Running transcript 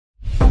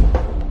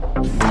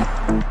I'm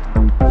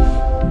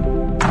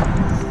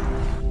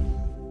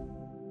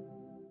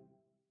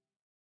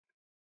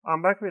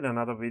back with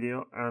another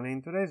video, and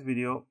in today's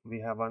video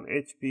we have an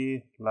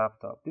HP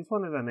laptop. This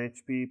one is an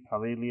HP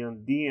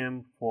Pavilion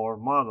DM4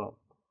 model.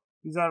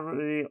 These are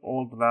really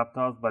old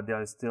laptops, but they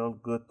are still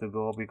good to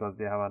go because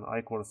they have an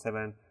iCore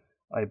 7,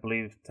 I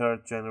believe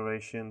 3rd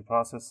generation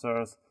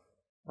processors.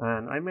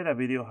 And I made a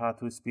video how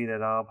to speed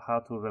it up,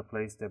 how to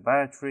replace the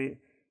battery,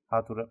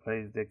 how to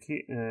replace the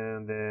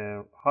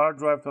hard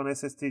drive to an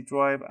SSD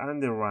drive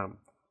and the RAM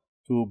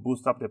to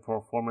boost up the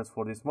performance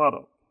for this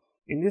model.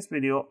 In this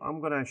video, I'm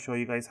going to show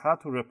you guys how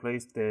to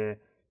replace the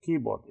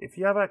keyboard. If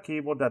you have a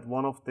keyboard that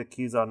one of the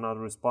keys are not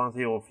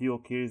responsive or few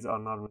keys are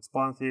not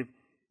responsive,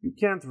 you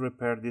can't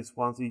repair this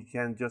one, so you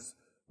can just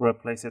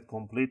replace it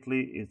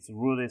completely. It's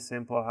really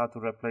simple how to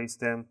replace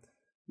them.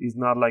 It's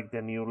not like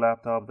the new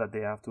laptop that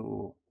they have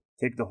to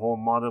take the whole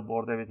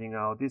motherboard, everything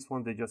out. This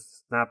one, they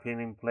just snap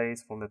in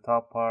place from the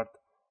top part,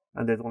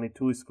 and there's only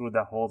 2 screws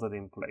that hold it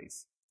in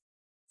place.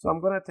 So I'm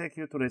going to take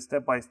you through the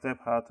step-by-step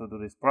how to do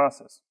this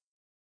process.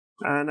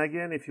 And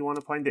again, if you want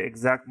to find the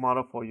exact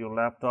model for your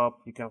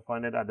laptop, you can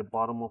find it at the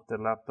bottom of the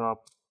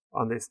laptop.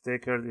 On the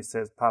sticker, it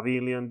says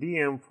Pavilion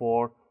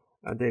DM4,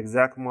 and the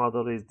exact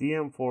model is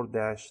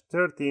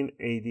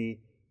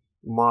DM4-1380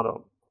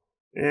 model.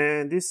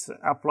 And this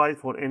applies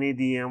for any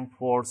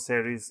DM4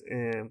 series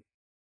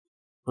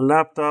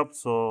laptop.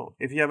 So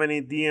if you have any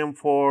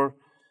DM4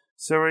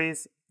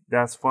 series,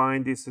 that's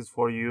fine. This is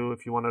for you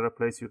if you want to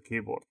replace your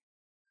keyboard.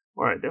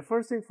 All right, the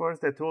first thing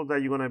first, the tool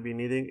that you're going to be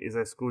needing is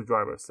a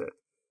screwdriver set.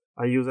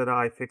 I use an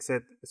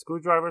UFIXTEK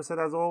screwdriver set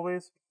as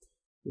always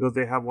because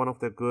they have one of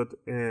the good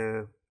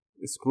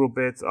screw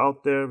bits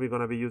out there. We're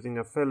going to be using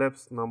a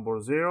Phillips number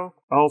 0.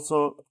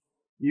 Also,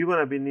 you're going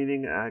to be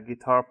needing a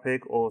guitar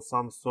pick or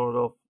some sort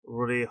of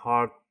really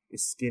hard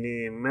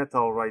skinny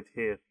metal right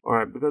here.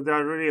 Alright, because they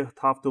are really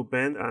tough to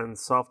bend and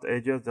soft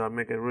edges that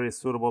make it really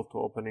suitable to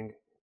opening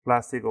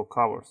plastic or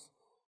covers.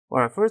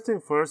 Alright, first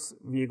thing first,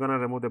 we're going to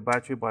remove the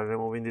battery by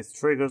removing these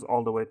triggers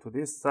all the way to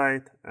this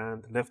side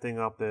and lifting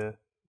up the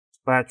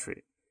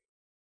battery.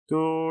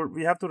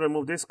 We have to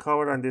remove this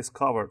cover and this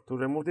cover. To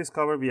remove this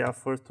cover, we have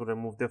first to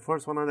remove the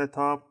first one on the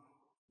top.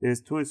 There's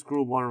 2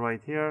 screws, one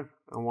right here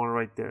and one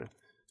right there.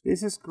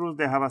 These screws,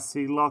 they have a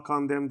C-lock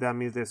on them. That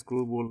means the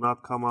screw will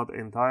not come out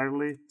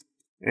entirely,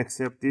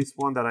 except this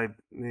one that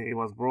it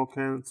was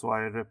broken, so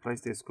I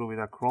replaced the screw with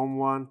a chrome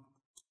one.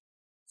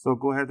 So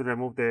go ahead and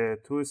remove the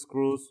 2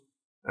 screws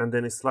and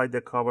then slide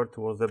the cover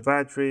towards the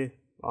battery.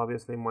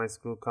 Obviously my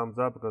screw comes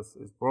up because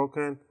it's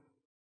broken.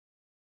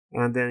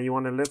 And then you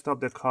want to lift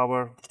up the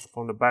cover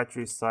from the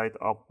battery side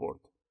upward.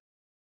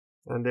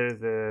 And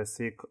there's the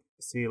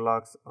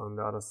C-locks on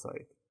the other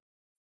side.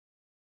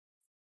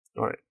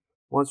 Alright,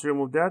 once you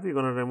remove that, you're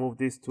going to remove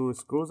these 2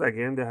 screws.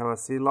 Again, they have a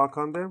C-lock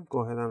on them.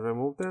 Go ahead and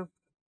remove them.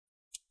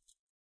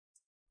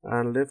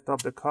 And lift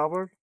up the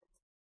cover.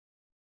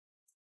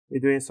 We're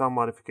doing some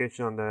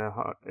modification on the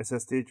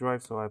SSD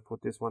drive, so I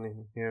put this one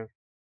in here.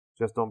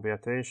 Just don't pay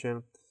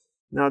attention.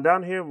 Now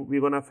down here, we're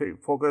going to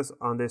focus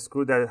on the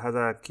screw that has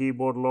a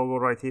keyboard logo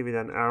right here with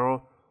an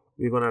arrow.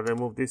 We're going to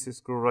remove this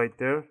screw right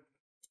there.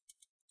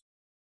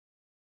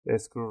 The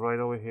screw right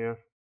over here.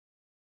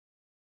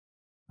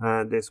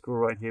 And the screw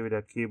right here with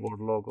a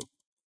keyboard logo.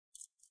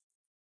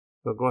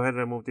 So go ahead and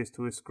remove these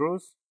 2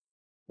 screws.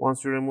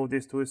 Once you remove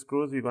these 2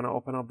 screws, you're going to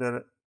open up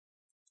the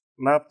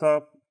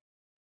laptop.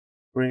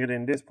 Bring it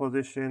in this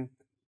position.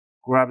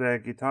 Grab the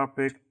guitar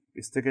pick.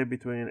 Stick it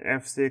between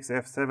F6,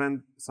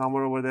 F7,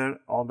 somewhere over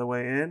there, all the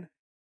way in.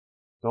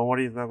 Don't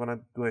worry, it's not going to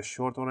do a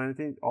short or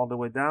anything, all the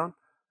way down.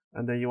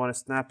 And then you want to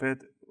snap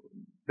it,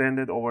 bend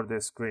it over the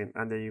screen,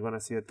 and then you're going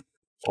to see it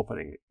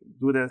opening.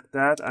 Do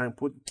that and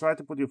try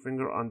to put your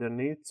finger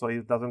underneath so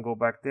it doesn't go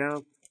back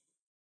down.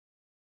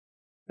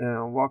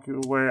 And walk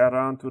your way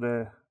around to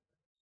the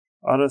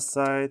other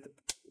side.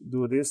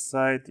 Do this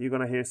side. You're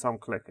going to hear some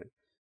clicking.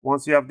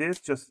 Once you have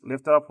this, just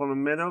lift it up from the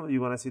middle.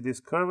 You're going to see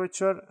this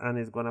curvature and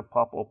it's going to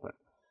pop open.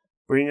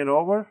 Bring it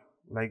over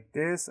like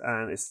this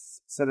and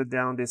set it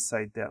down this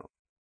side down.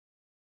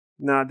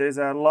 Now there's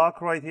a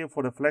lock right here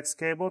for the flex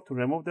cable. To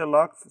remove the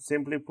lock,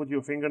 simply put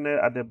your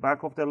fingernail at the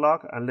back of the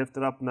lock and lift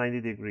it up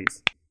 90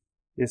 degrees.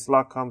 This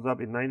lock comes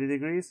up in 90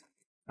 degrees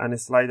and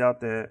slide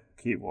out the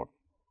keyboard.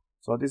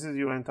 So this is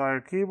your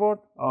entire keyboard.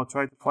 I'll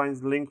try to find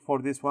the link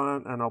for this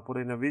one and I'll put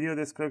it in a video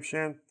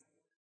description.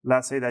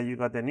 Let's say that you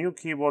got the new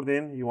keyboard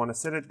in, you want to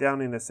set it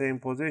down in the same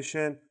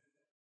position,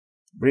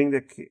 bring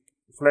the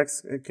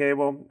flex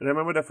cable.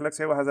 Remember the flex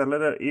cable has a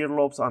little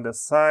earlobes on the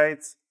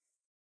sides,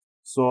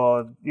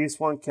 so this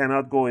one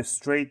cannot go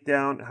straight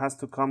down, it has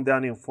to come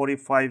down in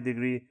 45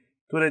 degree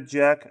to the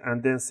jack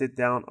and then sit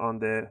down on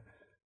the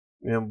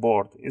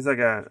board. It's like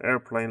an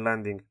airplane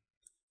landing.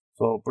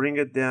 So bring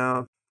it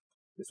down.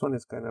 This one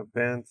is kind of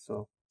bent,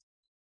 so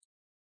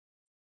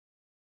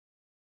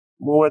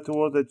move it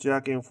towards the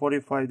jack in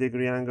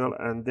 45-degree angle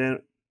and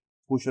then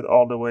push it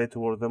all the way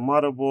towards the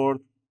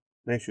motherboard.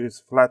 Make sure it's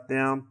flat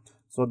down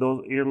so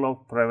those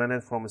earlobes prevent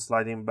it from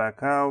sliding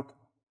back out.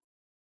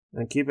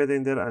 and keep it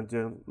in there and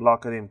then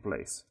lock it in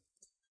place.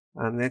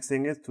 And next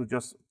thing is to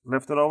just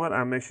lift it over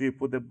and make sure you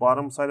put the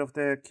bottom side of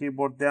the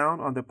keyboard down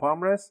on the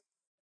palm rest,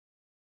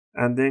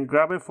 and then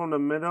grab it from the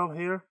middle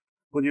here,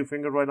 put your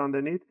finger right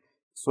underneath,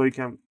 so you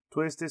can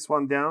twist this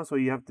one down so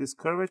you have this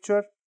curvature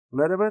a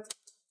little bit,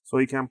 so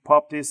you can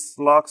pop these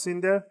locks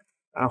in there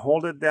and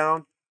hold it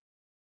down.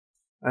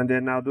 And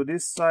then now do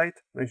this side,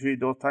 make sure you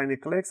do tiny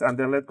clicks, and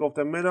then let go of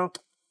the middle,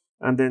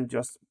 and then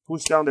just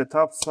push down the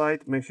top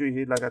side, make sure you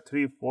hit like a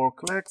 3-4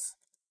 clicks,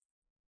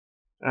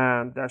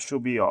 and that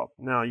should be all.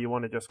 Now you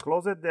want to just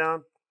close it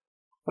down,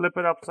 flip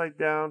it upside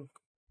down.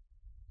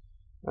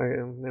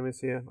 Again, let me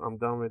see, I'm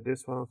done with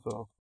this one,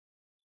 so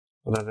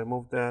I'm gonna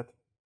remove that.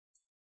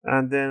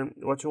 And then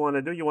what you want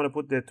to do, you want to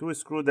put the 2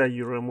 screws that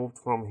you removed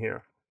from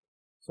here.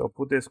 So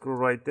put the screw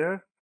right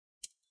there,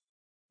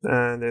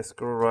 and the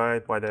screw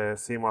right by the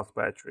CMOS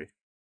battery.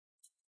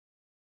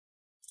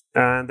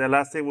 And the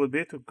last thing would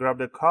be to grab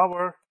the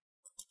cover,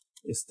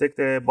 stick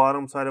the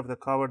bottom side of the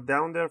cover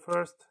down there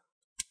first,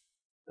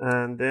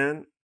 and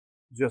then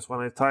just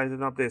want to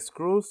tighten up the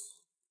screws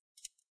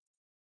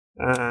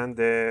and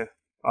the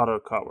other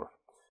cover.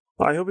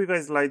 I hope you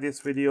guys like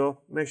this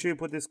video. Make sure you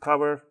put this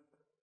cover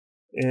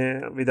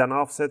with an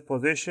offset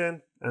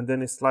position, and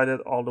then slide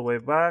it all the way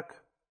back,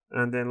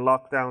 and then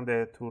lock down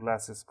the 2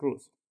 last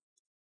screws.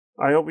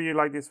 I hope you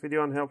like this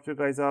video and helped you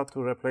guys out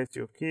to replace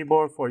your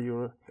keyboard for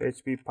your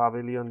HP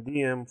Pavilion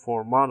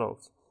DM4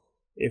 models.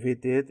 If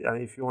it did,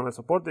 and if you want to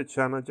support the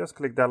channel, just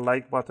click that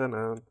like button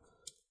and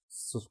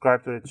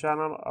subscribe to the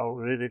channel. I'll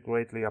really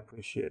greatly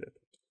appreciate it.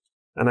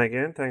 And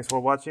again, thanks for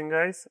watching,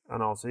 guys,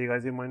 and I'll see you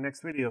guys in my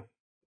next video.